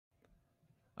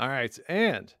All right.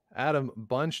 And Adam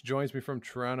Bunch joins me from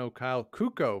Toronto. Kyle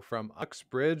Cucco from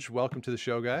Uxbridge. Welcome to the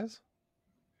show, guys.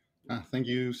 Thank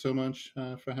you so much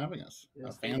for having us,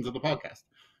 Yes, thank fans you. of the podcast.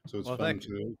 So it's Well, fun thank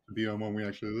you. to be on one we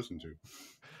actually listen to.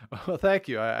 Well, thank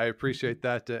you. I appreciate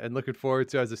that, and looking forward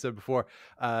to, as I said before,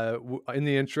 in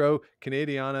the intro,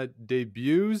 Canadiana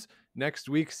debuts next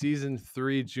week, season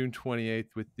 3, June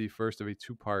 28th, with the first of a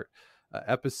two-part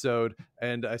episode.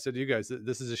 And I said to you guys,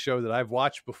 this is a show that I've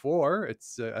watched before.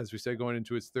 It's, as we say, going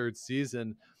into its third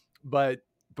season. But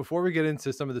before we get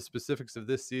into some of the specifics of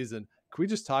this season, can we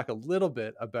just talk a little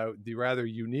bit about the rather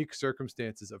unique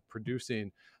circumstances of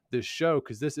producing this show?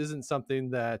 Because this isn't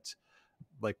something that,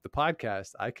 like the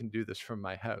podcast, I can do this from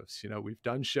my house. We've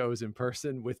done shows in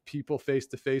person with people face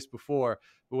to face before,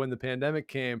 but when the pandemic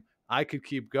came, I could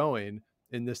keep going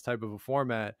in this type of a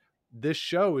format. This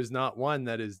show is not one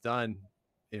that is done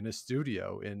in a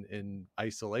studio in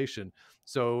isolation.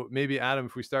 So maybe Adam,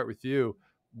 if we start with you,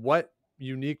 what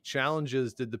unique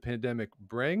challenges did the pandemic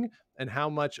bring, and how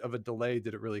much of a delay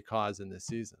did it really cause in this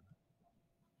season?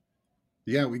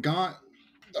 Yeah, we got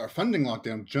our funding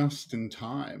lockdown just in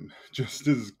time, just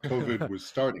as COVID was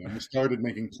starting. And we started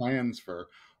making plans for,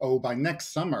 by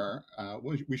next summer,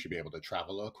 we should be able to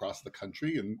travel across the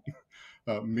country and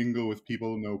mingle with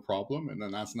people, no problem. And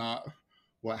then that's not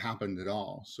what happened at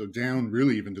all. So down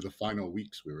really even to the final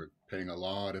weeks, we were paying a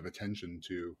lot of attention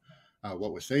to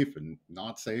what was safe and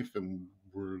not safe. And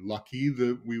we're lucky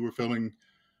that we were filming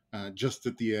just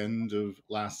at the end of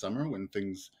last summer when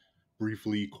things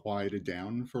briefly quieted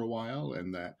down for a while,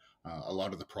 and that a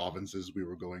lot of the provinces we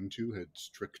were going to had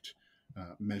strict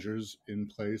measures in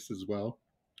place as well.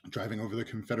 Driving over the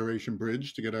Confederation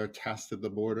Bridge to get our test at the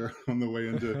border on the way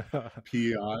into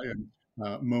PEI,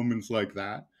 and moments like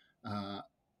that.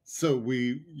 So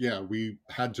we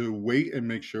had to wait and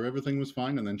make sure everything was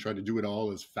fine, and then try to do it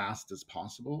all as fast as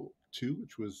possible too,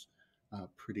 which was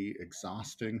pretty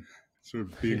exhausting. Sort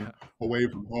of being Yeah. away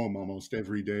from home almost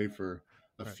every day for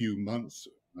a Right. few months,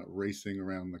 racing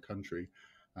around the country,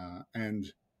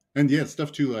 and yeah,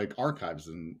 stuff too, like archives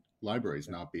and libraries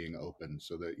not being open,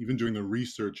 so that even doing the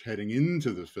research heading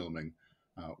into the filming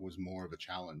was more of a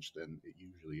challenge than it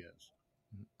usually is.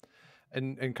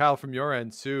 And Kyle, from your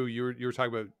end too, you were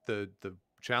talking about the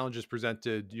challenges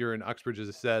presented. You're in Uxbridge, as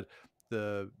I said.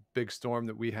 The big storm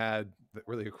that we had that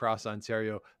really across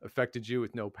Ontario affected you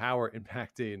with no power,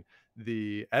 impacting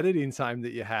the editing time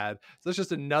that you had. So that's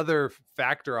just another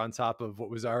factor on top of what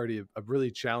was already a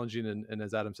really challenging and,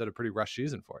 as Adam said, a pretty rush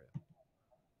season for you.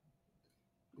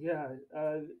 Yeah,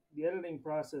 the editing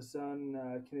process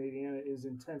on Canadiana is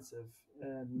intensive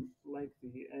and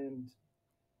lengthy, and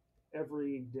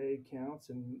every day counts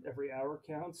and every hour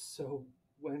counts. So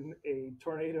when a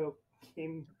tornado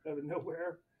came out of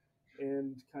nowhere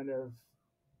and kind of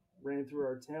ran through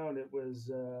our town, it was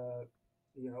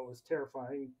it was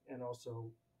terrifying and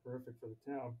also horrific for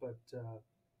the town, but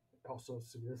it also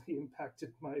severely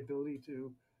impacted my ability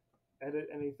to edit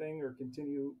anything or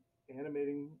continue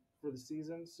animating for the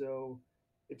season. So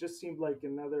it just seemed like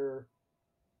another,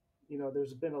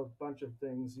 there's been a bunch of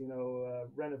things,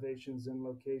 renovations and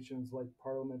locations like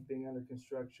Parliament being under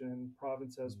construction,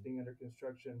 Province House being under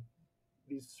construction.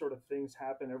 These sort of things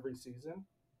happen every season.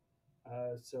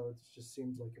 So it just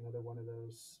seems like another one of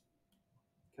those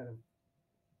kind of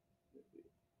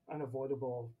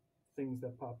unavoidable things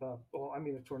that pop up. Well, I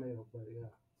mean, a tornado, but yeah.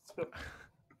 So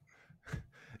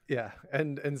Yeah,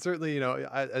 and certainly,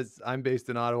 as I'm based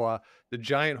in Ottawa, the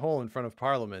giant hole in front of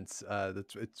Parliament,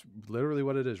 it's literally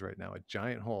what it is right now, a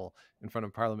giant hole in front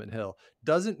of Parliament Hill,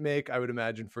 doesn't make, I would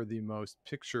imagine, for the most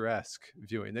picturesque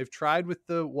viewing. They've tried with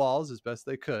the walls as best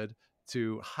they could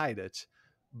to hide it,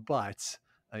 but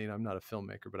I'm not a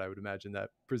filmmaker, but I would imagine that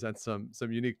presents some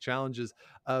unique challenges.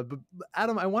 But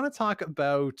Adam, I want to talk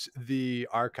about the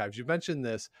archives. You mentioned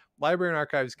this, Library and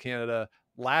Archives Canada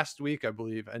last week, I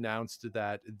believe, announced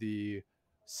that the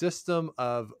system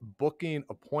of booking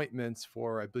appointments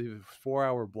for, I believe,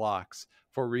 4-hour blocks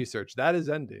for research, that is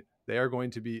ending. They are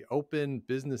going to be open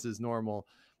business as normal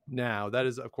now. That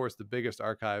is, of course, the biggest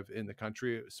archive in the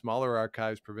country. Smaller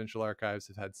archives, provincial archives,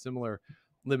 have had similar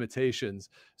limitations.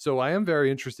 So I am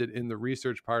very interested in the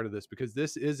research part of this, because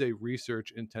this is a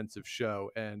research intensive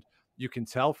show, and you can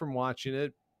tell from watching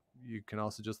it. You can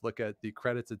also just look at the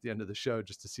credits at the end of the show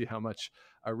just to see how much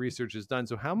research is done.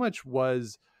 So how much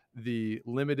was the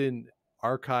limited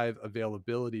archive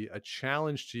availability a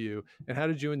challenge to you, and how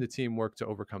did you and the team work to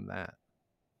overcome that?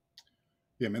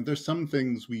 Yeah, man, there's some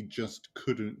things we just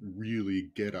couldn't really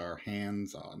get our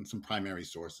hands on, some primary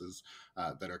sources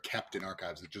that are kept in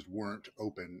archives that just weren't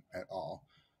open at all.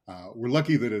 We're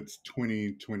lucky that it's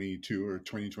 2022 or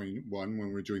 2021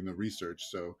 when we're doing the research.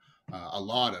 So a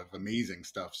lot of amazing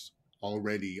stuff's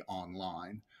already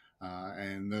online.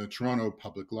 And the Toronto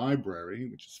Public Library,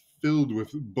 which is filled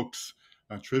with books,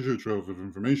 a treasure trove of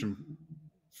information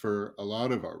for a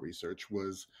lot of our research,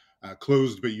 was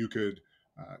closed, but you could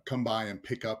come by and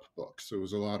pick up books. So it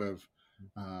was a lot of,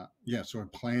 sort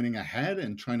of planning ahead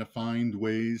and trying to find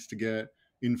ways to get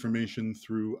information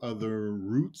through other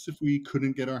routes if we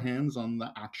couldn't get our hands on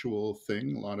the actual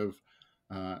thing. A lot of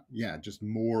just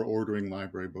more ordering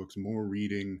library books, more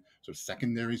reading sort of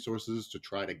secondary sources to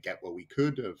try to get what we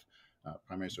could of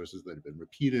primary sources that have been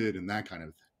repeated and that kind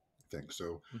of thing.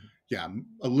 So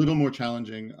a little more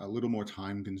challenging, a little more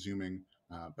time consuming,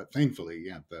 but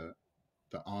thankfully,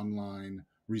 the online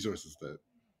resources that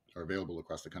are available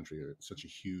across the country are such a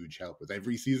huge help with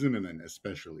every season, and then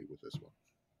especially with this one.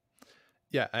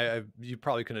 Yeah, you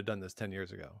probably couldn't have done this 10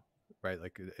 years ago, right?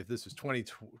 Like if this was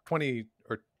 2020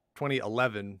 or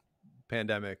 2011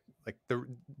 pandemic, like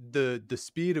the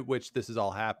speed at which this has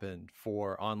all happened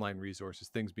for online resources,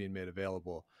 things being made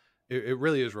available, it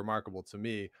really is remarkable to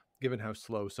me, given how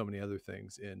slow so many other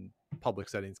things in public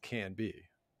settings can be.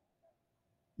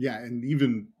 Yeah, and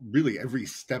even really every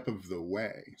step of the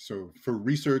way. So for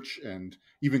research and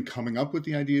even coming up with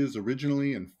the ideas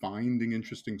originally and finding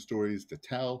interesting stories to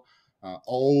tell,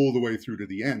 all the way through to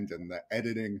the end, and the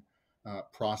editing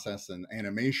process and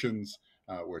animations.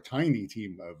 We're a tiny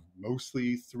team of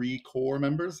mostly 3 core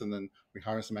members, and then we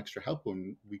hire some extra help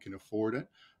when we can afford it.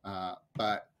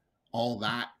 But all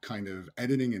that kind of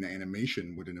editing and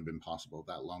animation wouldn't have been possible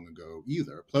that long ago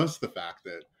either. Plus the fact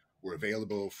that we're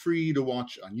available free to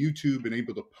watch on YouTube and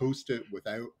able to post it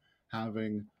without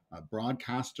having a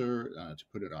broadcaster to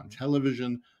put it on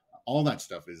television. All that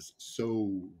stuff is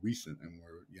so recent, and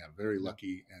we're very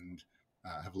lucky and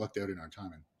have lucked out in our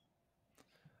timing.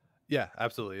 Yeah,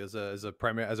 absolutely. As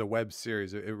a web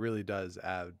series, it really does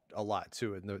add a lot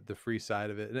to it, and the free side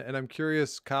of it. And I'm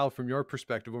curious, Kyle, from your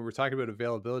perspective, when we're talking about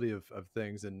availability of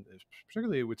things, and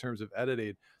particularly with terms of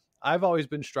editing, I've always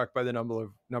been struck by the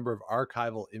number of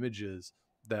archival images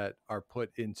that are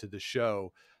put into the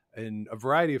show in a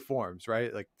variety of forms,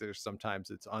 right? Like there's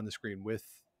sometimes it's on the screen with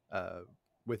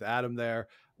Adam there,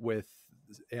 with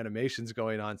animations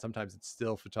going on. Sometimes it's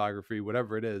still photography,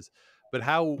 whatever it is. But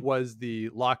how was the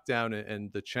lockdown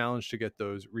and the challenge to get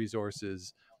those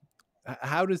resources?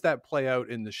 How does that play out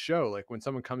in the show? Like when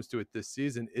someone comes to it this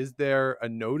season, is there a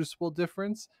noticeable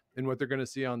difference in what they're going to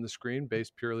see on the screen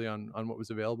based purely on what was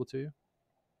available to you?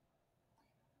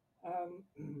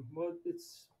 Well,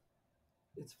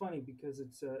 it's funny because it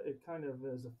kind of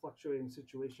is a fluctuating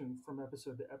situation from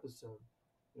episode to episode.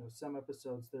 Some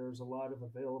episodes there's a lot of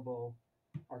available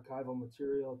archival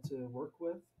material to work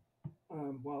with,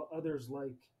 while others,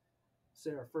 like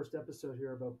say our first episode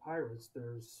here about pirates,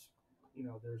 there's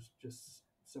just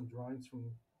some drawings from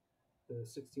the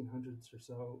 1600s or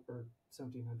so, or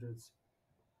 1700s.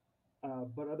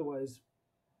 But otherwise,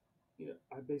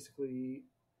 I basically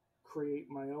create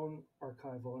my own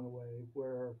archival in a way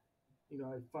where,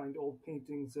 I find old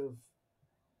paintings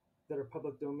that are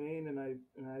public domain, and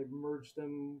I merge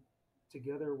them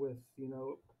together with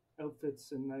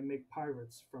outfits, and I make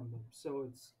pirates from them.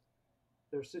 So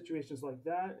there are situations like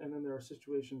that, and then there are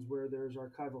situations where there's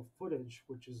archival footage,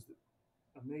 which is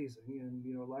amazing. And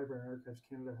Library and Archives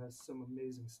Canada has some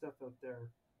amazing stuff out there,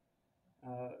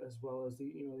 as well as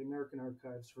the American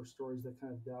archives for stories that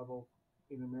kind of dabble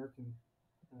in American,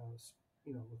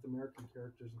 with American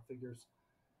characters and figures.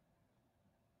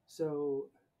 So,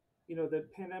 the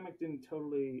pandemic didn't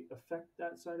totally affect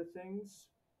that side of things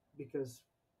because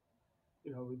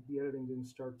the editing didn't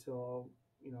start till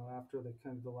after the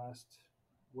kind of the last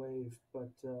wave.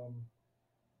 But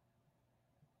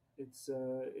it's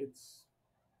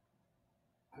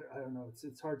I don't know,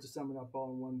 it's hard to sum it up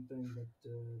all in one thing, but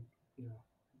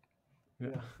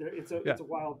it's a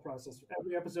wild process.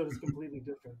 Every episode is completely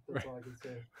different. That's all I can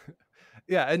say.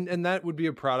 Yeah, and that would be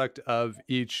a product of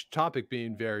each topic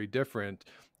being very different.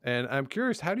 And I'm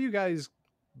curious, how do you guys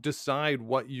decide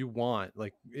what you want,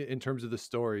 like in terms of the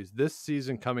stories? This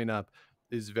season coming up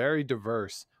is very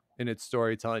diverse in its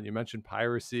storytelling. You mentioned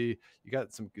piracy. You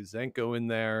got some Guzenko in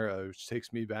there, which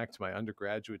takes me back to my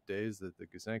undergraduate days, the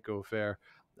Guzenko affair.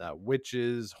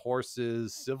 Witches,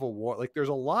 horses, civil war. Like there's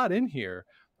a lot in here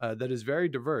that is very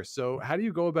diverse. So how do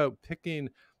you go about picking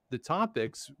the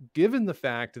topics, given the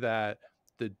fact that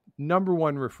the number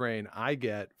one refrain I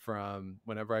get from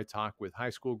whenever I talk with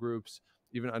high school groups,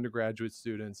 even undergraduate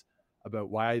students, is, well, this is about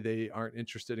why they aren't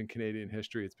interested in Canadian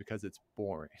history, it's because it's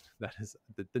boring. That is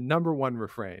the number one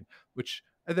refrain, which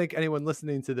I think anyone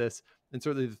listening to this, and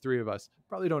certainly the three of us,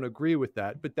 probably don't agree with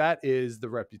that, but that is the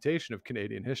reputation of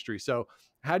Canadian history. So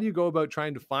how do you go about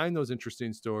trying to find those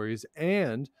interesting stories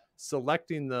and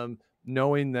selecting them,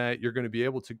 knowing that you're going to be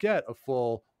able to get a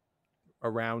full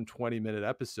around 20-minute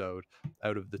episode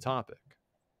out of the topic?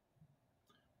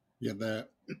 Yeah,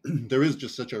 there is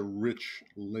just such a rich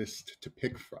list to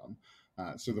pick from.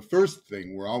 So the first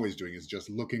thing we're always doing is just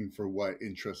looking for what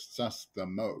interests us the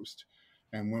most.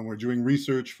 And when we're doing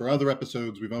research for other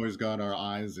episodes, we've always got our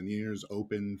eyes and ears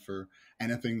open for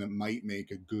anything that might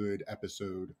make a good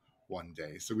episode one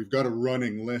day. So we've got a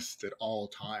running list at all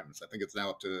times. I think it's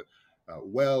now up to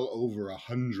well over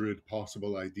 100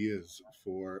 possible ideas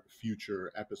for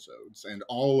future episodes, and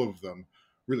all of them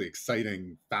really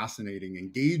exciting, fascinating,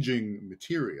 engaging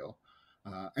material.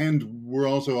 And we're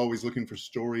also always looking for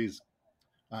stories,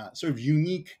 sort of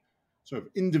unique, sort of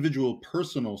individual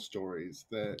personal stories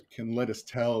that can let us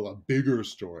tell a bigger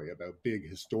story about big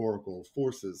historical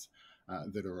forces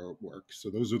that are at work. So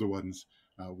those are the ones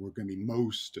we're going to be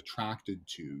most attracted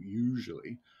to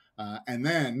usually. And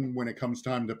then when it comes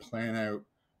time to plan out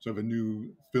sort of a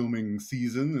new filming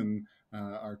season and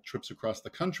our trips across the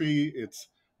country, it's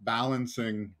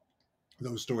balancing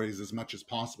those stories as much as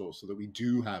possible so that we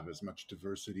do have as much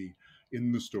diversity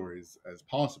in the stories as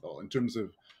possible in terms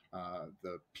of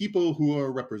the people who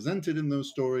are represented in those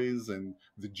stories and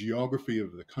the geography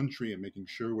of the country, and making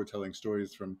sure we're telling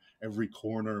stories from every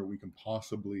corner we can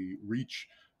possibly reach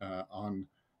on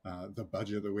the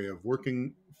budget, the way of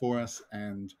working for us,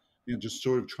 and just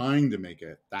sort of trying to make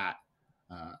it that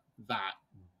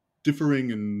differing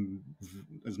in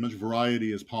as much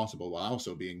variety as possible, while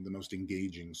also being the most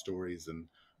engaging stories and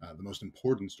the most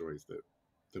important stories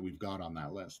that we've got on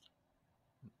that list.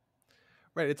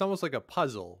 Right. It's almost like a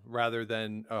puzzle rather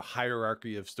than a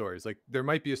hierarchy of stories. Like there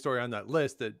might be a story on that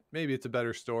list that maybe it's a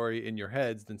better story in your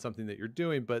heads than something that you're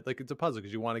doing, but like it's a puzzle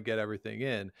because you want to get everything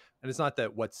in. And it's not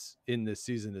that what's in this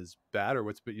season is bad or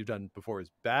what's you've done before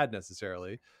is bad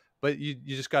necessarily, but you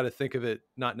just got to think of it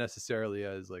not necessarily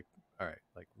as like, all right,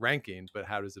 like ranking, but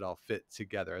how does it all fit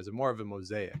together as a more of a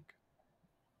mosaic?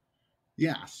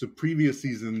 Yeah, so previous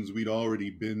seasons we'd already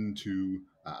been to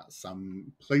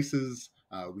some places.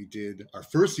 We did our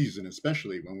first season,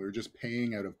 especially when we were just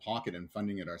paying out of pocket and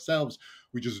funding it ourselves.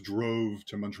 We just drove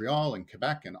to Montreal and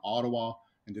Quebec and Ottawa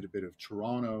and did a bit of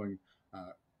Toronto, and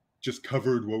just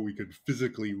covered what we could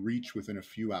physically reach within a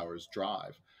few hours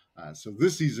drive. So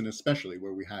this season, especially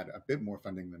where we had a bit more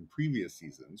funding than previous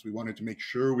seasons, we wanted to make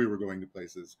sure we were going to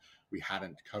places we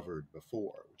hadn't covered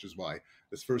before, which is why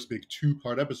this first big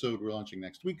two-part episode we're launching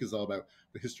next week is all about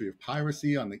the history of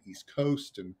piracy on the East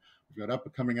Coast. And we've got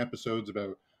upcoming episodes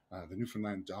about the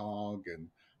Newfoundland dog and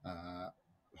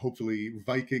hopefully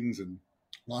Vikings and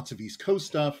lots of East Coast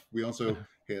stuff. We also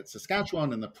hit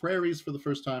Saskatchewan and the prairies for the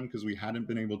first time because we hadn't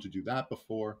been able to do that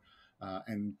before.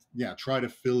 And yeah, try to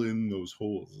fill in those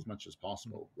holes as much as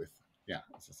possible with, yeah,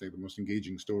 as I say, the most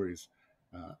engaging stories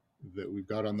that we've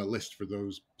got on the list for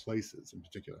those places in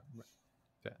particular.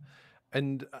 Yeah.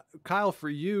 And Kyle, for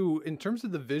you, in terms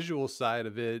of the visual side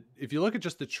of it, if you look at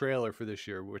just the trailer for this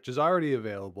year, which is already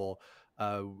available,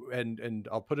 and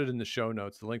I'll put it in the show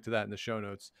notes, the link to that in the show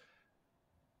notes,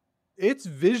 it's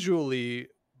visually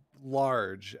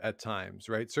large at times,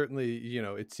 right? Certainly,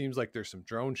 it seems like there's some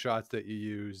drone shots that you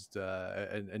used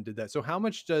and did that. So how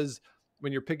much does,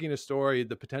 when you're picking a story,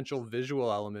 the potential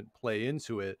visual element play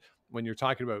into it when you're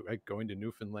talking about like going to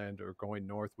Newfoundland or going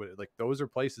north? Like those are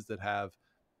places that have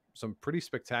some pretty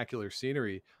spectacular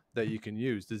scenery that you can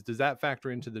use. Does that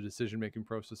factor into the decision-making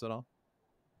process at all?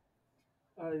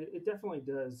 It definitely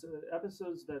does.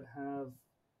 Episodes that have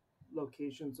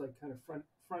locations like kind of front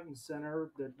and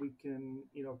center that we can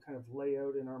kind of lay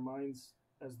out in our minds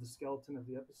as the skeleton of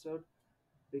the episode,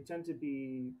 they tend to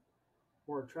be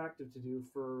more attractive to do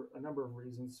for a number of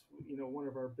reasons. One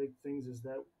of our big things is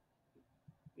that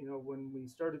when we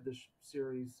started this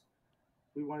series,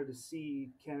 we wanted to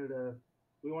see Canada,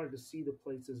 we wanted to see the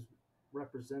places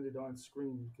represented on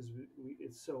screen because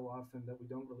it's so often that we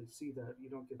don't really see that. You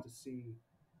don't get to see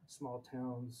small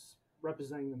towns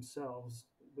representing themselves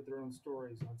with their own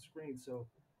stories on screen. So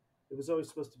it was always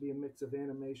supposed to be a mix of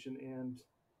animation and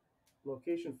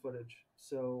location footage.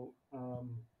 So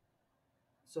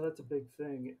that's a big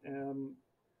thing. And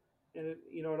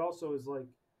it also is like,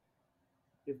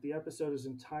 if the episode is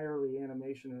entirely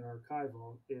animation and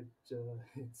archival,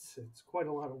 it's quite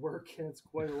a lot of work and it's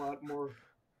quite a lot more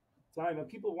time. And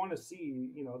people want to see,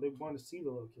 they want to see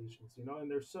the locations,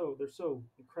 and they're so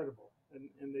incredible,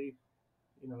 and they,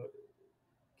 you know,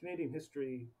 Canadian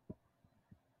history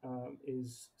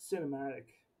is cinematic.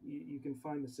 You can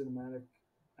find the cinematic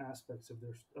aspects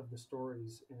of the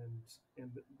stories,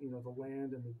 and you know, the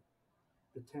land and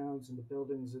the towns and the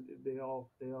buildings, they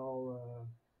all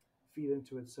feed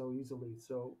into it so easily.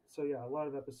 So yeah, a lot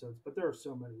of episodes, but there are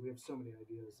so many. We have so many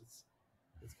ideas.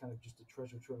 It's kind of just a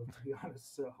treasure trove, to be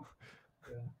honest. So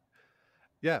yeah.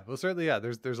 Yeah, well, certainly, yeah.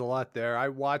 There's a lot there. I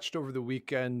watched over the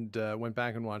weekend, went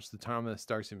back and watched the Thomas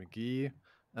Darcy McGee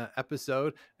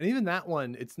episode, and even that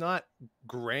one, it's not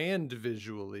grand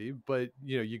visually, but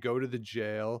you know, you go to the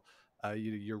jail,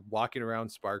 you're walking around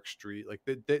Spark Street, like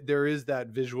there is that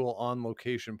visual on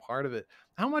location part of it.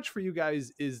 How much for you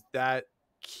guys is that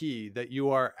key that you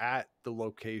are at the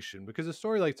location? Because a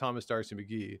story like Thomas Darcy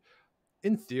McGee,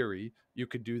 in theory, you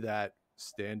could do that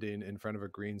standing in front of a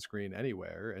green screen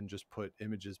anywhere and just put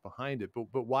images behind it.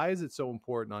 But why is it so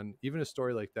important on even a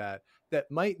story like that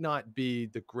that might not be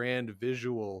the grand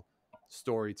visual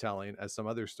storytelling as some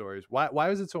other stories? Why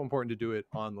is it so important to do it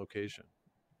on location?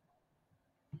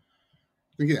 I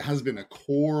think it has been a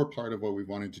core part of what we've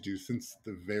wanted to do since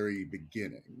the very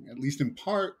beginning, at least in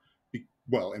part.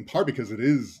 Well, in part because it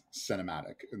is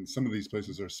cinematic, and some of these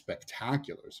places are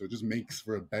spectacular. So it just makes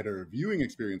for a better viewing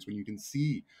experience when you can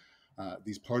see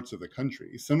these parts of the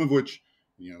country. Some of which,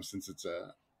 you know, since it's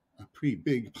a pretty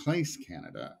big place,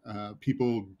 Canada,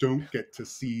 people don't get to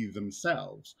see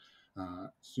themselves.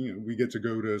 So, you know, we get to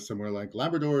go to somewhere like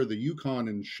Labrador, the Yukon,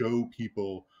 and show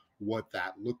people what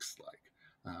that looks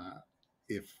like.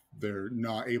 If they're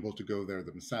not able to go there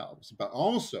themselves. But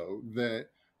also that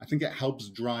I think it helps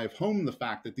drive home the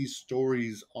fact that these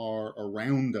stories are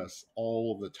around us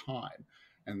all the time.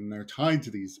 And they're tied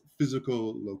to these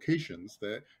physical locations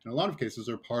that, in a lot of cases,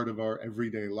 are part of our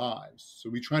everyday lives.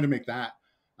 So we try to make that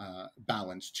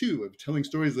balance too, of telling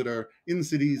stories that are in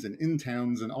cities and in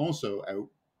towns and also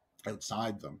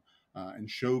outside them, and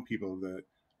show people that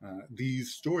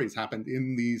these stories happened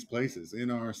in these places,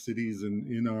 in our cities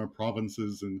and in our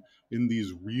provinces and in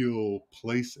these real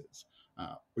places,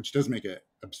 which does make it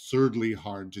absurdly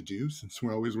hard to do since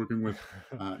we're always working with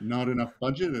not enough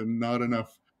budget and not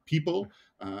enough people.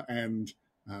 And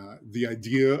the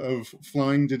idea of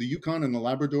flying to the Yukon and the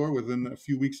Labrador within a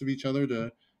few weeks of each other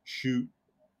to shoot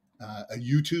a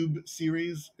YouTube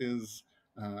series is,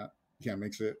 yeah,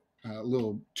 makes it a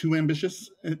little too ambitious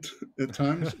at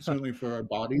times, certainly for our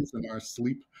bodies and our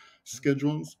sleep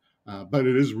schedules. But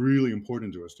it is really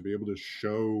important to us to be able to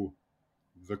show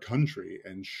the country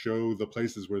and show the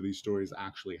places where these stories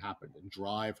actually happened and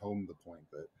drive home the point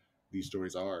that these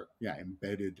stories are, yeah,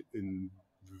 embedded in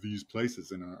these places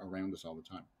and are around us all the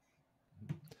time.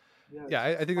 Yeah, Yeah,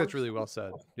 I think that's Sparks. really well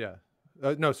said. Yeah.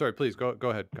 No, sorry, please go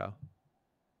ahead, Kyle.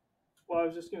 Well, I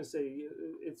was just going to say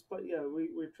it's, but yeah,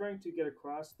 we're trying to get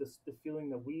across the feeling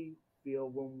that we feel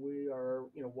when we are,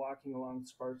 you know, walking along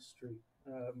Sparks Street.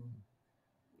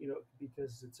 You know,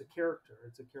 because it's a character,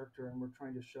 and we're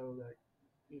trying to show that,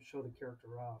 you show the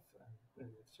character off. And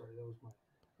sorry, that was my.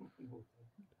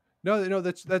 No,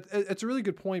 it's a really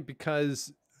good point,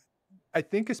 because I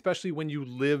think especially when you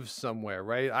live somewhere,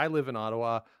 right? I live in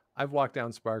Ottawa. I've walked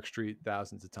down Spark Street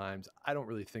thousands of times. I don't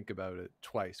really think about it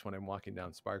twice when I'm walking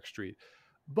down Spark Street.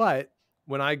 But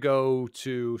when I go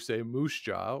to, say, Moose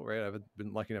Jaw, right? I've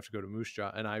been lucky enough to go to Moose Jaw,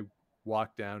 and I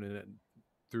walk down in it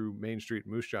through Main Street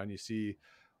in Moose Jaw, and you see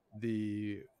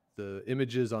the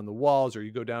images on the walls, or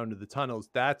you go down to the tunnels.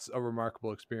 That's a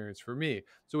remarkable experience for me.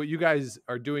 So what you guys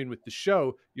are doing with the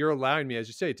show, you're allowing me, as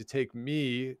you say, to take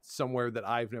me somewhere that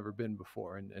I've never been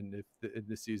before. And if in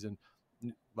this season,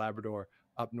 Labrador,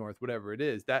 up north, whatever it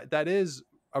is, that is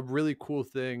a really cool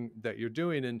thing that you're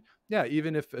doing. And yeah,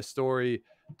 even if a story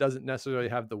doesn't necessarily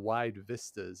have the wide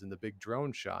vistas and the big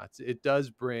drone shots, it does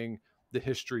bring the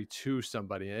history to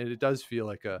somebody, and it does feel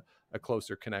like a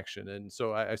closer connection. And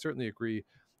so I certainly agree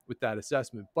with that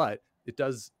assessment, but it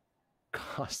does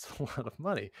cost a lot of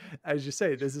money. As you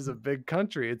say, this is a big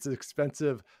country. It's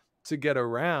expensive to get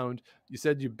around. You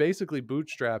said you basically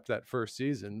bootstrapped that first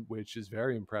season, which is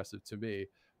very impressive to me.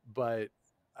 But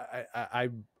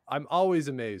I'm always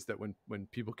amazed that when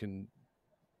people can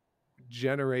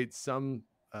generate some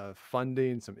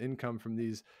funding, some income from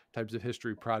these types of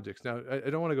history projects. Now, I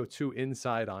don't want to go too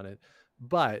inside on it,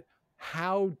 but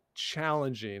how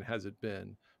challenging has it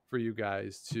been for you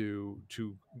guys to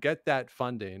get that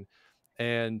funding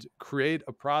and create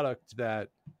a product that,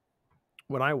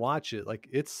 when I watch it, like,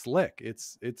 it's slick,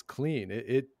 it's clean,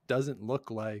 it doesn't look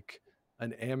like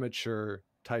an amateur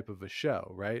type of a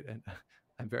show, right? And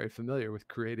I'm very familiar with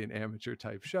creating amateur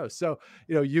type shows. So,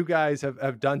 you know, you guys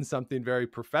have done something very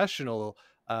professional,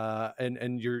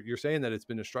 and you're saying that it's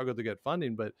been a struggle to get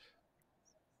funding, but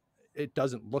it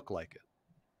doesn't look like it.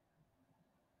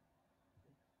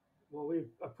 Well, we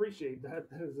appreciate that.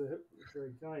 That is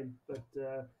very kind, but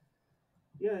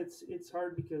yeah, it's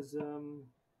hard because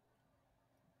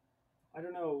I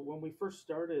don't know. When we first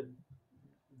started,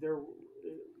 there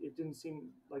it didn't seem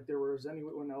like there was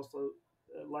anyone else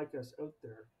like us out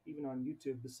there, even on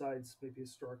YouTube, besides maybe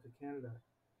Historica Canada.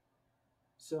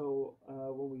 So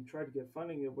when we tried to get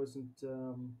funding, it wasn't.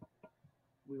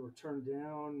 We were turned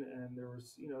down, and there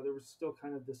was still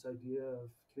kind of this idea of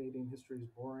Canadian history is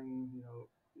boring.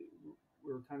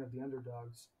 We were kind of the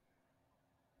underdogs.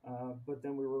 But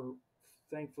then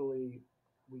thankfully,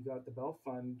 we got the Bell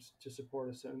Fund to support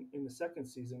us in the second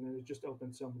season, and it just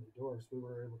opened so many doors. We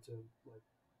were able to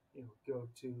go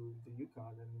to the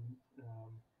Yukon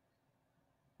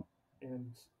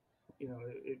and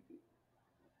it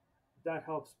that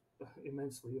helps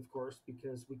immensely, of course,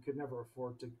 because we could never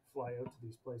afford to fly out to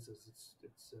these places.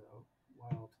 It's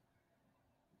wild.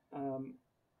 Um,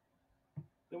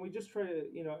 and we just try to,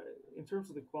 in terms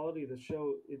of the quality of the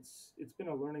show, it's been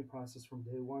a learning process from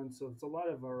day one. So it's a lot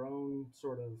of our own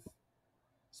sort of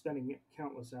spending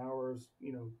countless hours,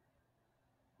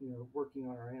 working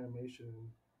on our animation,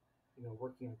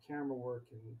 working on camera work,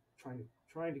 and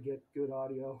trying to get good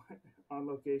audio on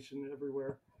location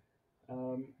everywhere.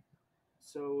 Um,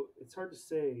 so it's hard to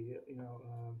say, I don't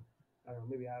know,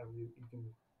 maybe Adam, you can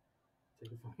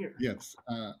take it from here. Yes,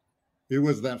 it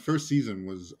was that first season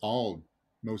was all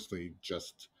mostly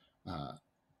just uh,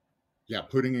 yeah,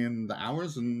 putting in the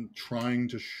hours and trying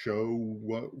to show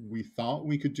what we thought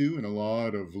we could do, and a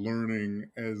lot of learning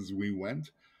as we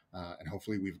went. And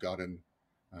hopefully, we've gotten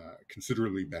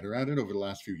considerably better at it over the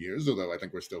last few years. Although I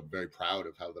think we're still very proud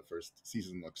of how the first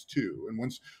season looks too. And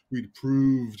once we'd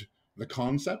proved the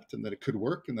concept and that it could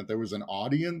work, and that there was an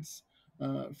audience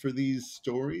for these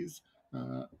stories,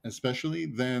 especially,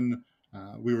 then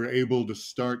we were able to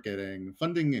start getting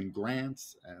funding and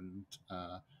grants and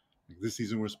this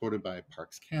season, we're supported by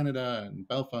Parks Canada and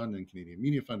Bell Fund and Canadian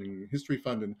Media Funding, History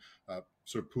Fund, and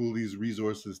sort of pool these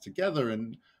resources together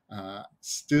and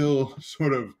still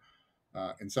sort of,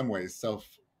 in some ways, to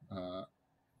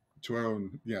our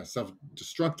own,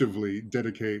 self-destructively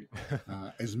dedicate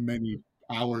as many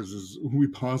hours as we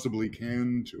possibly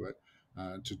can to it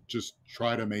to just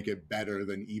try to make it better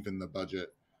than even the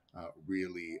budget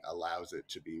really allows it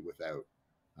to be without,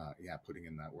 putting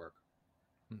in that work.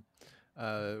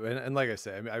 And like I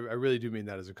say, I mean, I really do mean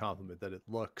that as a compliment, that it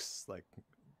looks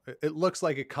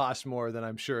like it costs more than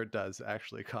I'm sure it does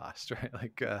actually cost, right?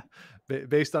 Like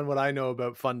based on what I know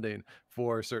about funding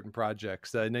for certain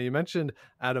projects. Now you mentioned,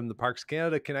 Adam, the Parks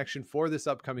Canada connection for this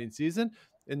upcoming season.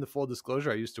 In the full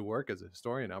disclosure, I used to work as a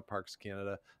historian at Parks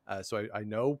Canada, so I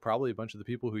know probably a bunch of the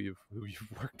people who you've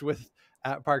worked with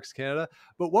at Parks Canada.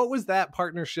 But what was that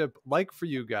partnership like for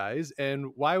you guys, and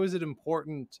why was it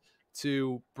important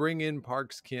to bring in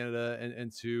Parks Canada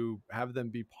and to have them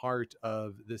be part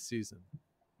of this season?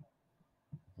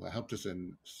 Well, it helped us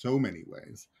in so many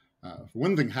ways. For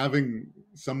one thing, having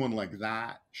someone like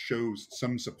that shows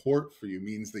some support for you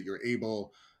means that you're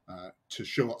able to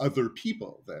show other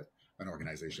people that an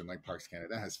organization like Parks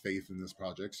Canada has faith in this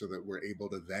project, so that we're able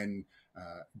to then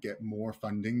get more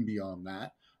funding beyond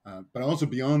that. But also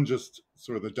beyond just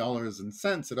sort of the dollars and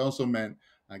cents, it also meant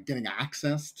getting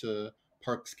access to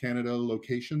Parks Canada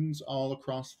locations all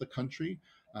across the country,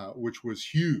 which was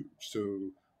huge. So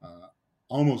uh,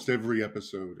 almost every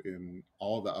episode in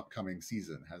all the upcoming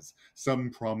season has some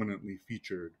prominently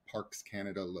featured Parks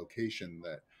Canada location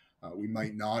that we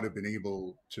might not have been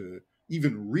able to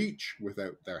even reach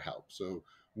without their help. So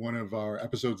one of our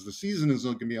episodes this season is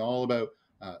going to be all about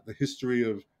the history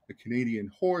of the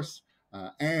Canadian horse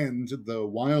and the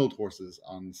wild horses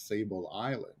on Sable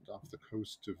Island off the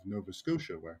coast of Nova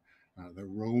Scotia, where they're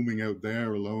roaming out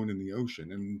there alone in the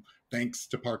ocean. And thanks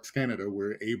to Parks Canada,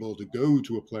 we're able to go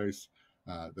to a place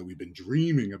that we've been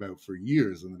dreaming about for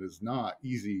years, and that is not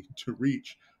easy to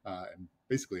reach and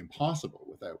basically impossible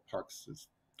without Parks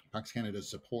Canada's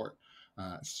support.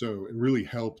 So it really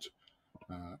helped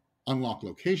unlock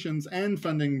locations and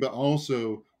funding, but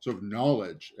also sort of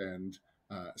knowledge and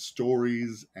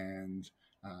stories, and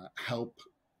help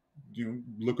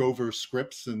look over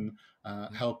scripts and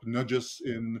help nudge us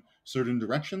in certain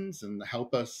directions, and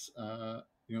help us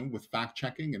with fact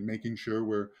checking and making sure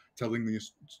we're telling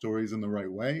these stories in the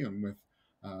right way,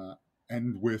 uh,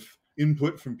 and with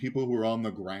input from people who are on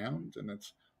the ground. And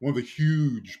it's one of the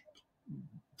huge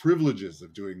privileges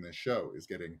of doing this show, is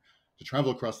getting to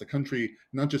travel across the country,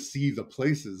 not just see the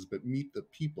places, but meet the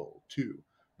people too.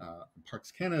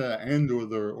 Parks Canada and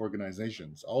other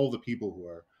organizations, all the people who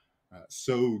are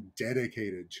so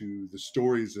dedicated to the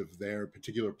stories of their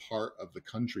particular part of the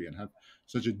country and have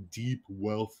such a deep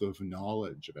wealth of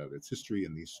knowledge about its history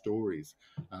and these stories.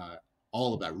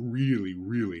 All of that really,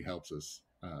 really helps us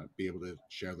be able to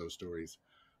share those stories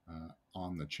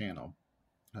on the channel.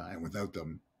 And without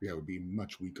them, yeah, it would be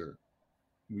much weaker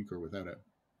without it.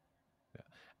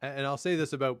 And I'll say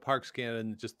this about Parks Canada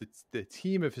and just the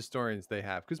team of historians they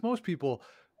have, because most people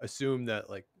assume that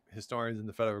like historians in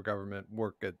the federal government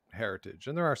work at Heritage,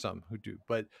 and there are some who do,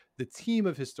 but the team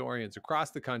of historians across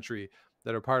the country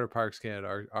that are part of Parks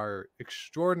Canada are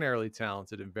extraordinarily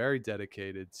talented and very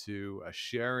dedicated to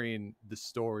sharing the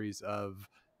stories of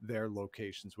their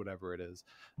locations, whatever it is.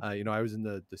 I was in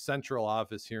the central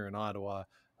office here in Ottawa,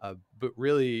 but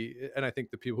really, and I think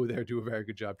the people there do a very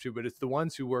good job too, but it's the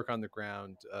ones who work on the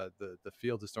ground, the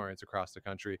field historians across the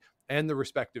country and the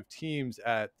respective teams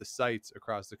at the sites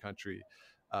across the country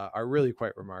are really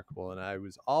quite remarkable. And I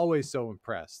was always so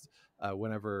impressed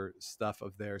whenever stuff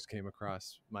of theirs came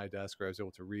across my desk or I was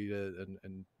able to read it,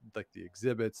 and like the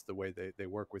exhibits, the way they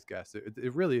work with guests.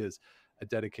 It really is a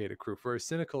dedicated crew. For as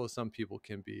cynical as some people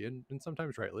can be, and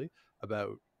sometimes rightly,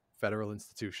 about federal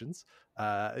institutions,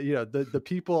 the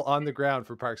people on the ground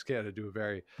for Parks Canada do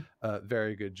a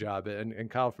very good job. And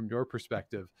Kyle, from your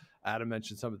perspective, Adam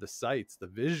mentioned some of the sites, the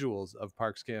visuals of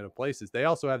Parks Canada places. They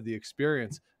also have the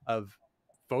experience of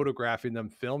photographing them,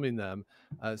 filming them.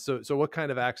 So what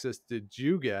kind of access did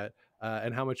you get,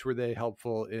 and how much were they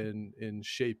helpful in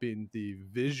shaping the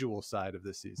visual side of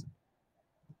this season?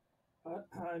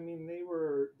 I mean, they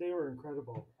were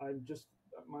incredible.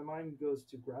 My mind goes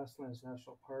to Grasslands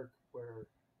National Park, where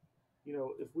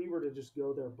if we were to just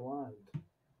go there blind,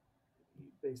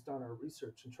 based on our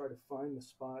research, and try to find the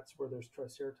spots where there's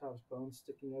Triceratops bones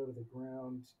sticking out of the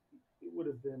ground, it would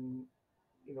have been,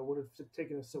 would have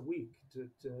taken us a week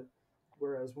to.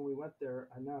 Whereas when we went there,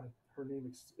 I now her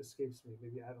name escapes me.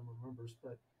 Maybe Adam remembers,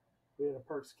 but we had a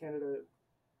Parks Canada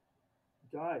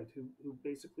guide who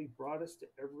basically brought us to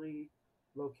every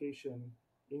location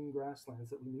in Grasslands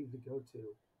that we needed to go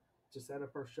to set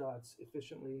up our shots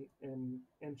efficiently, and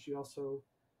she also,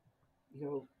 you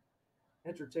know,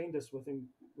 entertained us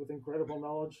with incredible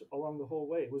knowledge along the whole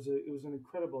way. It was an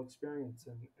incredible experience,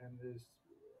 and there's,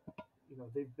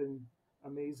 they've been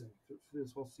amazing for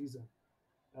this whole season.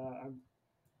 I'm,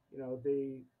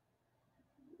 they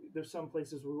there's some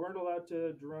places we weren't allowed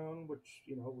to drone, which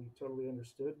we totally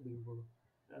understood.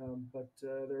 But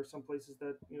there are some places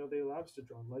that they allowed us to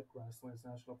drone, like Grasslands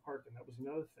National Park, and that was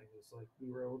another thing. Is like we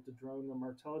were able to drone the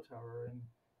Martello Tower in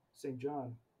St.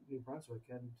 John, New Brunswick,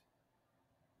 and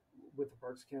with the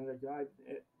Parks Canada guide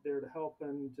there to help,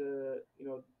 and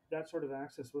that sort of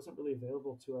access wasn't really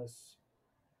available to us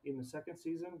in the second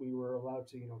season. We were allowed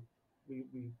to, we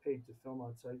paid to film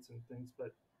on sites and things,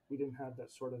 but we didn't have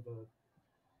that sort of a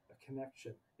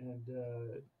connection, and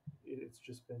it's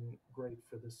just been great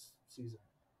for this season.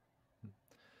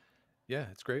 Yeah,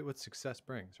 it's great what success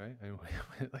brings, right? I mean,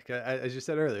 like as you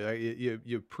said earlier, like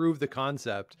you prove the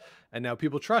concept, and now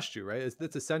people trust you, right?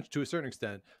 That's essential to a certain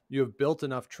extent. You have built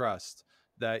enough trust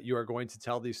that you are going to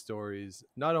tell these stories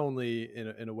not only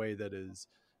in a way that is,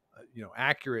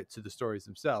 accurate to the stories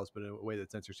themselves, but in a way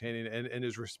that's entertaining and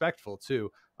is respectful too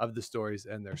of the stories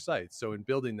and their sites. So in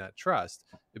building that trust,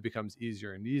 it becomes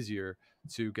easier and easier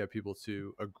to get people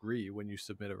to agree when you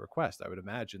submit a request. I would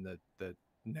imagine that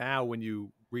now when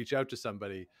you reach out to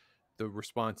somebody, the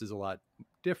response is a lot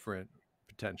different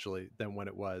potentially than when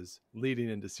it was leading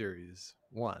into series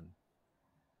one.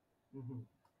 Mm-hmm.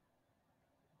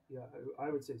 Yeah,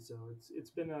 I would say so. It's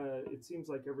been it seems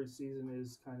like every season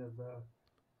is kind of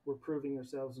we're proving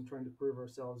ourselves and trying to prove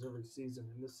ourselves every season,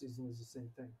 and this season is the same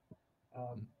thing.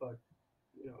 But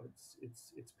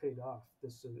it's paid off.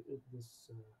 This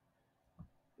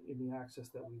in the access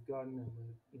that we've gotten, and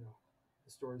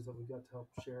the stories that we got to help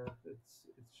share. It's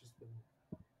just been,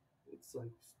 it's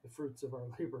like the fruits of our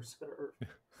labors that are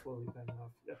slowly paying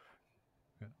off.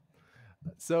 Yeah.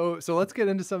 So let's get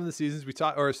into some of the seasons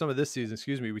some of this season,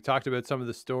 excuse me. We talked about some of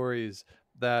the stories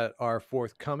that are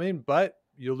forthcoming, but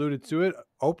you alluded to it,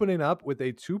 opening up with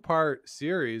a two-part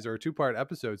series, or a two-part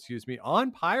episode, excuse me, on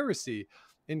piracy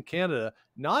in Canada.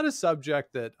 Not a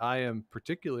subject that I am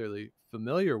particularly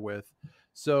familiar with.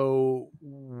 So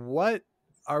what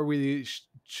are we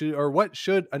what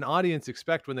should an audience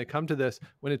expect when they come to this,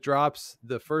 when it drops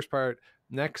the first part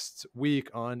next week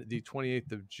on the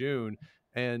 28th of June?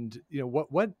 And what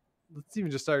let's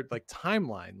even just start like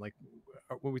timeline. Like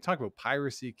when we talk about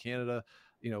piracy Canada,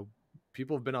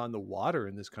 people have been on the water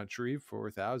in this country for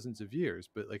thousands of years,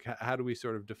 but like how do we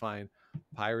sort of define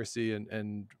piracy,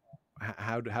 and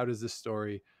how does this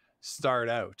story start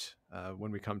out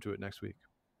when we come to it next week?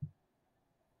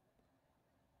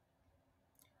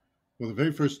 Well, the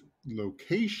very first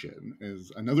location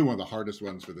is another one of the hardest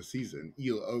ones for the season,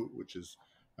 Eel Oat, which is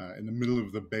in the middle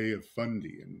of the Bay of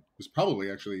Fundy, and was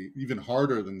probably actually even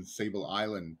harder than Sable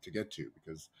Island to get to,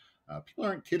 because people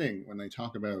aren't kidding when they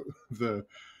talk about the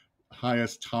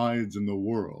highest tides in the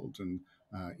world. And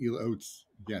Eel Oats,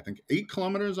 yeah, I think 8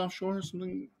 kilometers offshore,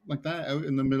 something like that, out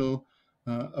in the middle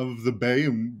of the bay.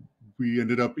 And we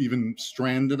ended up even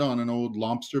stranded on an old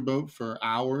lobster boat for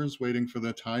hours waiting for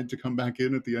the tide to come back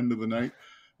in at the end of the night,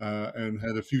 and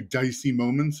had a few dicey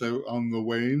moments out on the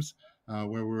waves where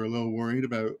we were a little worried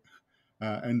about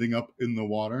ending up in the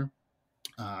water.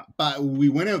 But we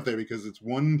went out there because it's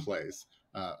one place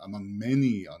among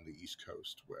many on the East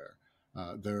Coast where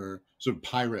there are sort of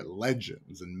pirate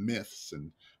legends and myths,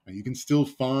 and you can still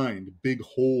find big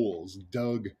holes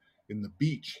dug in the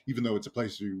beach, even though it's a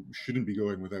place you shouldn't be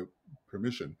going without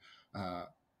permission,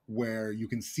 where you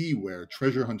can see where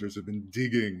treasure hunters have been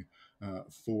digging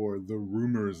for the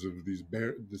rumors of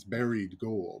this buried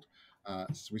gold.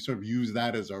 So we sort of use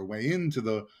that as our way into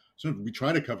the we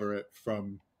try to cover it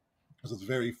from the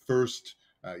very first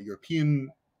European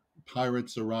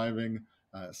pirates arriving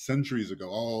centuries ago,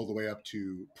 all the way up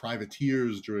to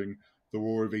privateers during the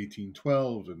War of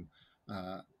 1812,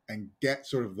 and get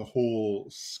sort of the whole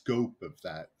scope of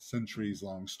that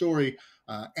centuries-long story,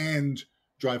 and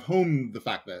drive home the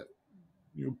fact that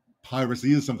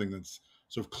piracy is something that's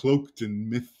sort of cloaked in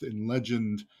myth and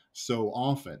legend so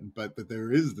often, but that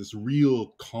there is this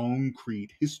real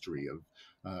concrete history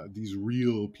of these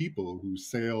real people who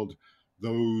sailed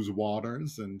those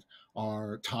waters and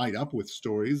are tied up with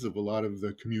stories of a lot of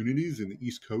the communities in the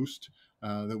East Coast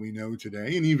that we know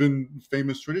today, and even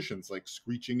famous traditions like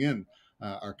Screeching Inn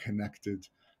are connected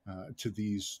to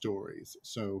these stories.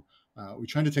 So we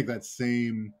try to take that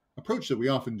same approach that we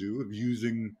often do of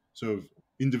using sort of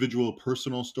individual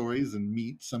personal stories and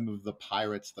meet some of the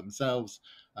pirates themselves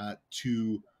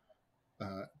to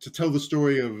tell the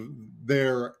story of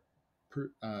their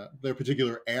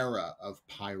particular era of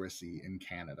piracy in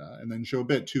Canada, and then show a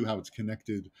bit too how it's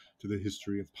connected to the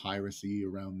history of piracy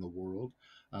around the world.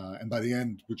 And by the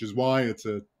end, which is why it's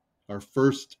our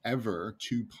first ever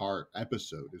 2-part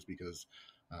episode, is because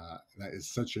that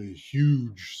is such a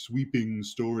huge, sweeping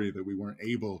story that we weren't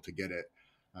able to get it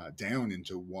down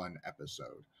into one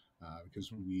episode,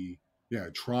 because we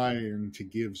trying to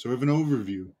give sort of an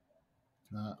overview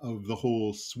of the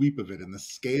whole sweep of it and the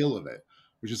scale of it,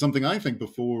 which is something I think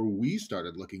before we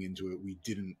started looking into it, we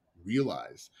didn't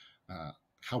realize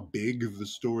how big the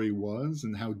story was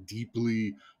and how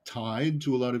deeply tied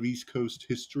to a lot of East Coast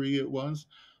history it was.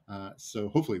 So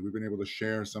hopefully we've been able to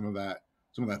share some of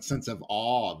that sense of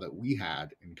awe that we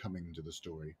had in coming to the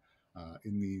story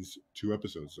in these 2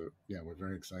 episodes. So yeah, we're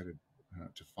very excited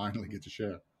to finally get to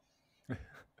share.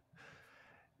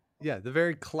 Yeah, the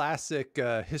very classic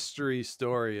history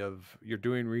story of you're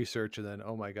doing research and then,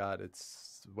 oh my God, it's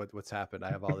what's happened. I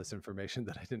have all this information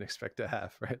that I didn't expect to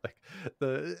have, right? Like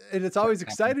and it's always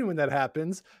exciting when that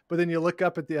happens, but then you look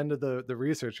up at the end of the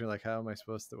research and you're like, how am I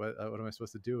supposed to, what am I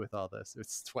supposed to do with all this?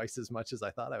 It's twice as much as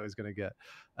I thought I was going to get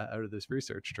out of this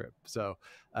research trip. So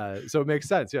it makes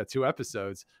sense. Yeah, 2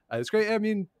 episodes. It's great. I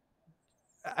mean,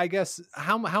 I guess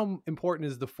how important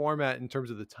is the format in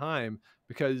terms of the time,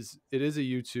 because it is a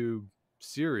YouTube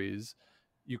series.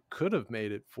 You could have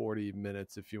made it 40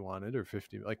 minutes if you wanted, or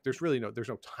 50. Like there's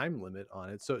no time limit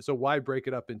on it. So why break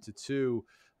it up into 2?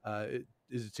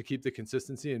 Is it to keep the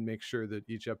consistency and make sure that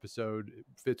each episode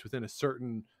fits within a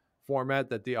certain format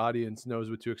that the audience knows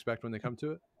what to expect when they come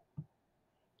to it?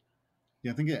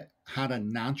 Yeah, I think it had a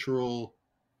natural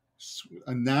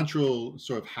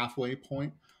sort of halfway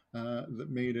point that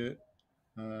made it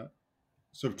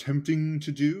sort of tempting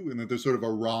to do, and that there's sort of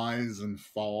a rise and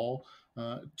fall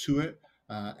to it,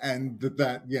 and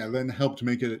that then helped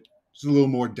make it just a little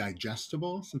more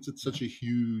digestible, since it's such a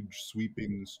huge,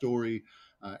 sweeping story.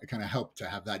 It kind of helped to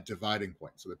have that dividing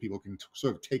point so that people can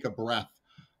sort of take a breath.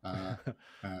 Sort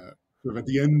of at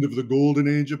the end of the golden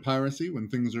age of piracy, when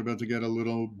things are about to get a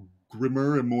little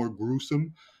grimmer and more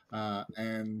gruesome,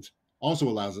 and also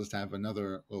allows us to have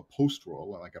another little post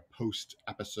roll, like a post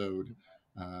episode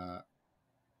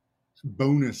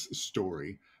bonus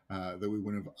story that we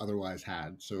wouldn't have otherwise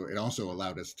had. So it also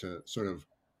allowed us to sort of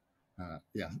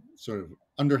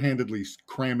underhandedly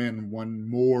cram in one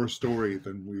more story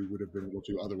than we would have been able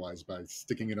to otherwise, by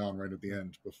sticking it on right at the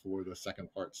end before the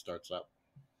second part starts up.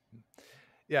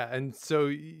 Yeah, and so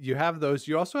you have those.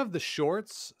 You also have the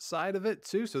shorts side of it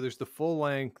too. So there's the full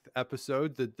length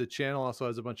episode. The channel also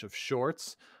has a bunch of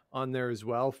shorts on there as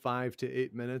well, 5 to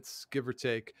 8 minutes, give or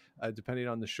take, depending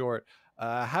on the short.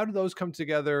 How do those come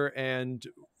together, and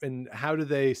how do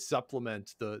they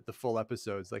supplement the full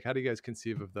episodes? Like, how do you guys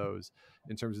conceive of those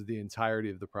in terms of the entirety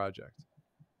of the project?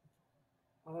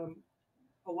 Um,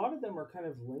 a lot of them are kind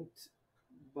of linked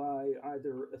by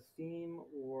either a theme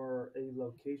or a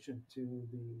location to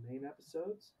the main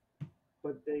episodes,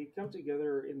 but they come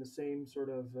together in the same sort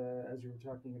of, as you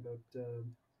were talking about,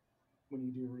 when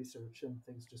you do research and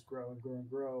things just grow and grow and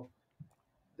grow.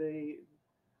 They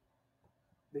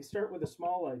they start with a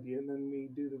small idea, and then we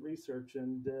do the research,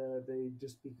 and they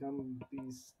just become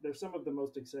these. They're some of the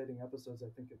most exciting episodes I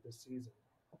think of this season,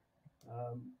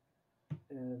 um,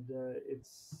 and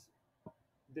it's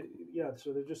yeah.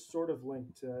 So they're just sort of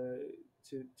linked to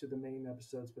the main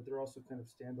episodes, but they're also kind of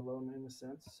standalone in a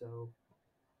sense. So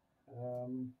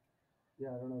um, yeah,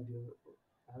 I don't know. Do you,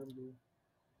 Adam? Do you?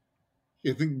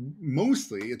 I think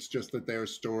mostly it's just that there are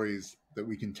stories that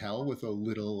we can tell with a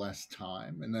little less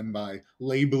time, and then by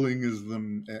labeling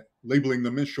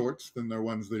them as shorts, then they're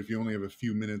ones that if you only have a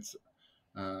few minutes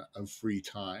of free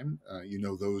time,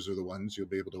 those are the ones you'll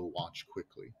be able to watch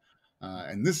quickly.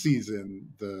 And this season,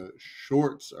 the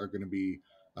shorts are going to be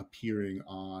appearing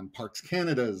on Parks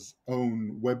Canada's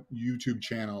own web YouTube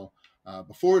channel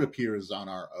before it appears on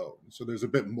our own. So there's a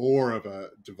bit more of a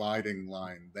dividing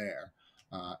line there.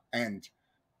 And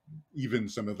even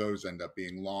some of those end up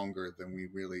being longer than we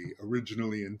really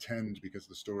originally intend, because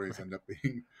the stories end up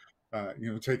being,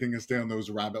 taking us down those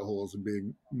rabbit holes and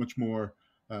being much more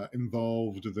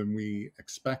involved than we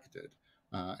expected.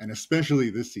 And especially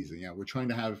this season, yeah, we're trying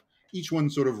to have each one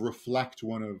sort of reflect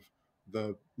one of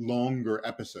the longer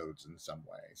episodes in some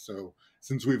way. So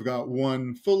since we've got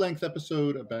one full length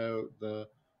episode about the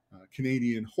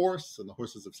Canadian horse and the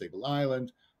horses of Sable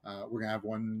Island, we're going to have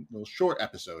one little short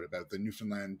episode about the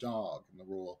Newfoundland dog and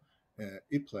the role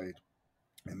it played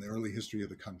in the early history of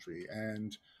the country.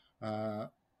 And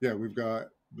we've got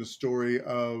the story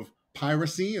of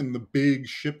piracy and the big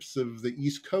ships of the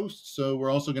East Coast. So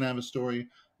we're also going to have a story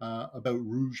about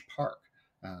Rouge Park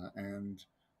and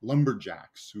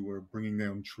lumberjacks who were bringing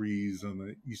down trees on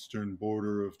the eastern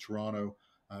border of Toronto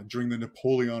during the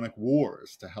Napoleonic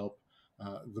Wars to help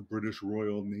the British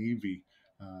Royal Navy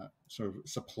sort of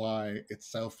supply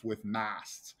itself with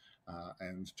masts,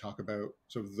 and talk about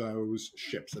sort of those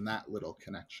ships and that little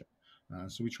connection.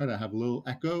 So we try to have little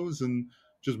echoes and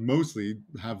just mostly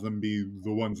have them be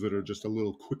the ones that are just a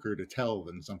little quicker to tell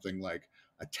than something like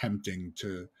attempting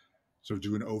to sort of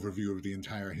do an overview of the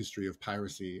entire history of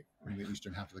piracy in the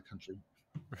eastern half of the country.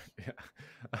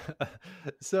 Yeah.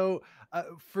 So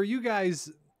for you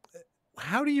guys,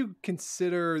 how do you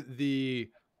consider the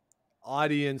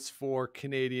audience for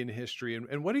Canadian history,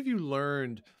 and what have you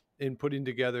learned in putting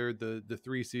together the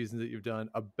 3 seasons that you've done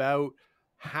about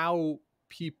how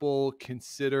people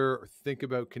consider or think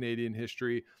about Canadian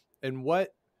history, and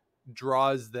what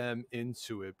draws them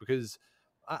into it? Because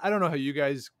I don't know how you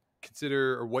guys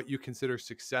consider, or what you consider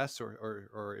success,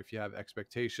 or if you have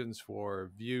expectations for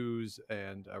views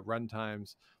and run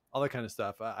times, all that kind of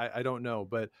stuff. I don't know,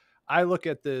 but I look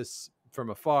at this from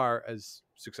afar as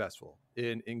successful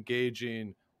in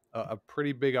engaging a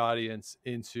pretty big audience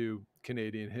into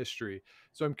Canadian history.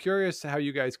 So I'm curious how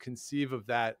you guys conceive of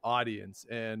that audience,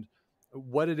 and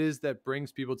what it is that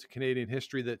brings people to Canadian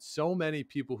history that so many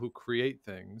people who create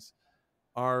things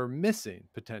are missing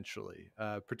potentially,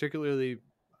 particularly,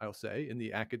 I'll say, in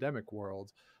the academic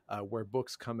world, where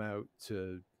books come out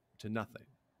to nothing,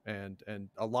 and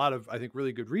a lot of, I think,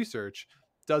 really good research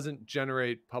doesn't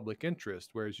generate public interest,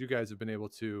 whereas you guys have been able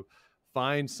to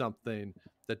find something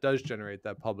that does generate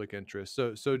that public interest.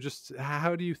 So just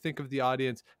how do you think of the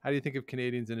audience? How do you think of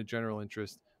Canadians in a general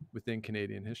interest within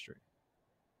Canadian history?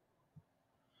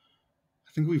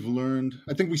 I think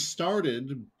we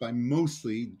started by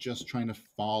mostly just trying to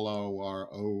follow our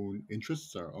own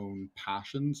interests, our own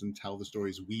passions, and tell the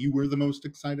stories we were the most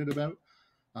excited about.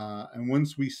 And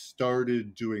once we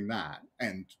started doing that,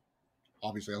 and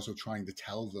obviously also trying to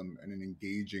tell them in an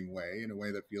engaging way, in a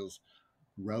way that feels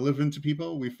relevant to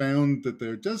people, we found that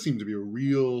there does seem to be a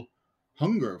real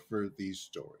hunger for these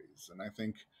stories. And I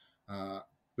think uh,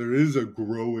 there is a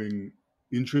growing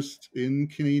interest in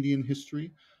Canadian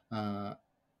history.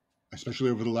 Especially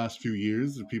over the last few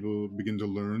years, that people begin to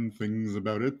learn things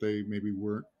about it they maybe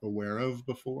weren't aware of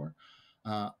before.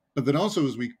 But then also,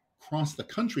 as we cross the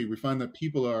country, we find that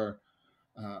people are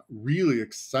really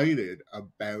excited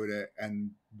about it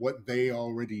and what they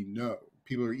already know.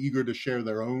 People are eager to share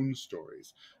their own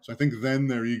stories. So I think then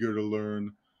they're eager to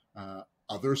learn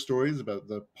other stories about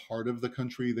the part of the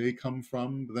country they come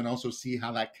from, but then also see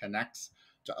how that connects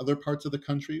to other parts of the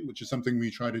country, which is something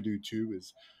we try to do too,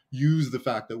 is use the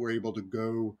fact that we're able to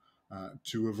go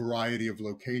to a variety of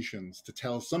locations to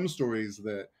tell some stories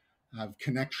that have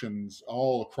connections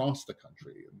all across the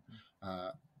country, and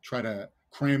try to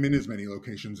cram in as many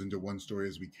locations into one story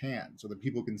as we can, so that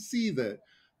people can see that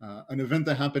an event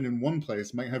that happened in one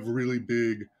place might have really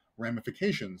big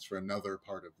ramifications for another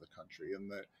part of the country,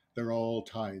 and that they're all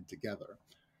tied together.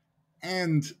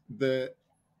 And that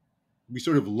we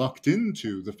sort of lucked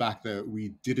into the fact that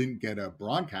we didn't get a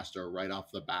broadcaster right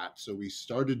off the bat. So we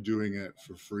started doing it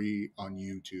for free on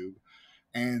YouTube.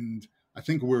 And I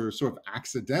think we're sort of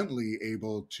accidentally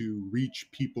able to reach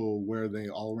people where they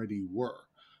already were.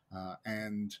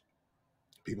 And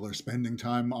people are spending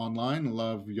time online. A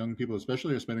lot of young people,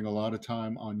 especially, are spending a lot of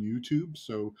time on YouTube.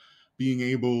 So being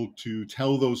able to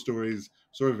tell those stories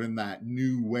sort of in that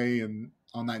new way and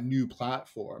on that new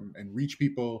platform and reach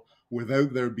people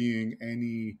without there being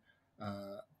any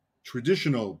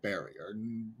traditional barrier,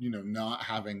 not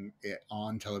having it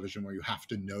on television where you have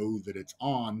to know that it's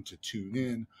on to tune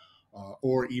in,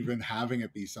 or even having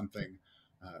it be something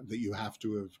that you have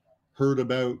to have heard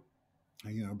about,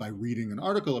 by reading an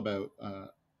article about a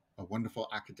wonderful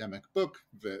academic book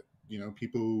that,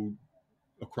 people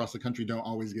across the country don't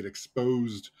always get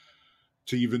exposed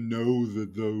to even know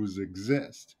that those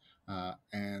exist.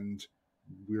 And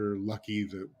we're lucky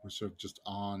that we're sort of just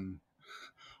online,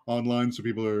 so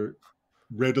people are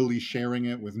readily sharing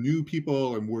it with new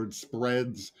people, and word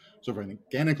spreads sort of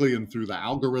organically and through the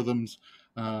algorithms,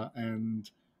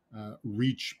 and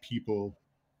reach people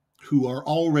who are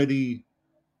already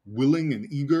willing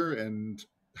and eager and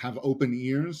have open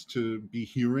ears to be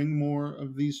hearing more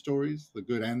of these stories, the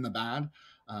good and the bad,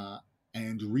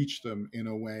 and reach them in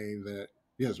a way that,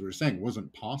 as we were saying,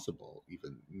 wasn't possible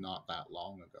even not that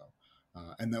long ago.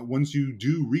 And that once you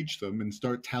do reach them and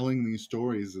start telling these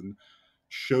stories and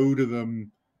show to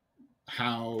them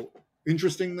how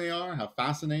interesting they are, how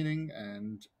fascinating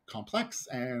and complex,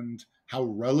 and how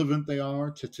relevant they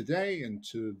are to today and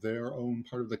to their own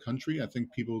part of the country, I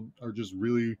think people are just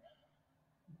really,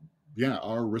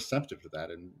 are receptive to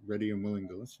that and ready and willing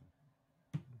to listen.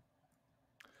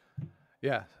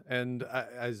 Yeah, and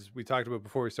as we talked about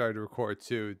before we started to record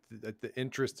too, the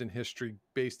interest in history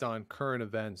based on current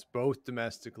events, both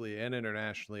domestically and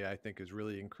internationally, I think has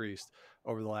really increased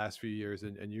over the last few years,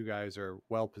 and you guys are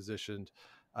well positioned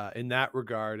in that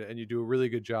regard, and you do a really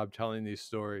good job telling these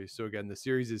stories. So again, the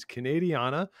series is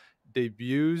Canadiana,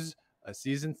 debuts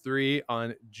season 3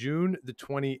 on June the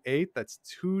 28th. That's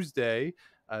Tuesday.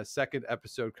 Second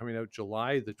episode coming out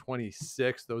July the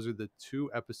 26th. Those are the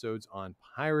 2 episodes on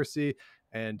piracy,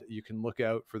 and you can look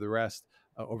out for the rest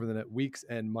over the weeks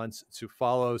and months to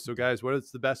follow. So guys, what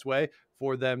is the best way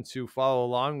for them to follow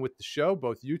along with the show?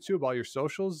 Both YouTube, all your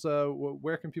socials,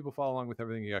 where can people follow along with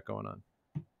everything you got going on?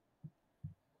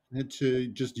 Head to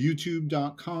just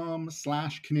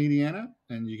youtube.com/Canadiana,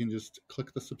 and you can just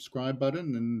click the subscribe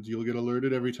button and you'll get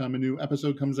alerted every time a new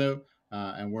episode comes out.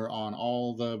 And we're on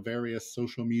all the various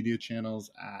social media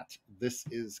channels at This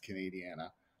Is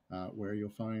Canadiana, where you'll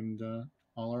find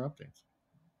all our updates.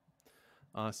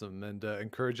 Awesome. And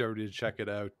encourage everybody to check it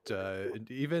out. And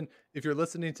even if you're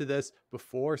listening to this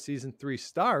before season 3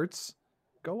 starts,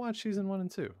 go watch season 1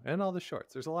 and 2 and all the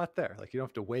shorts. There's a lot there. Like, you don't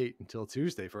have to wait until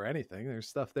Tuesday for anything. There's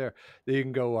stuff there that you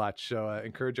can go watch. So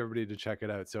encourage everybody to check it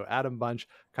out. So Adam Bunch,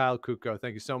 Kyle Cucco,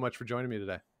 thank you so much for joining me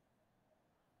today.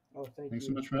 Oh, Thanks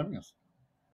so much for having us.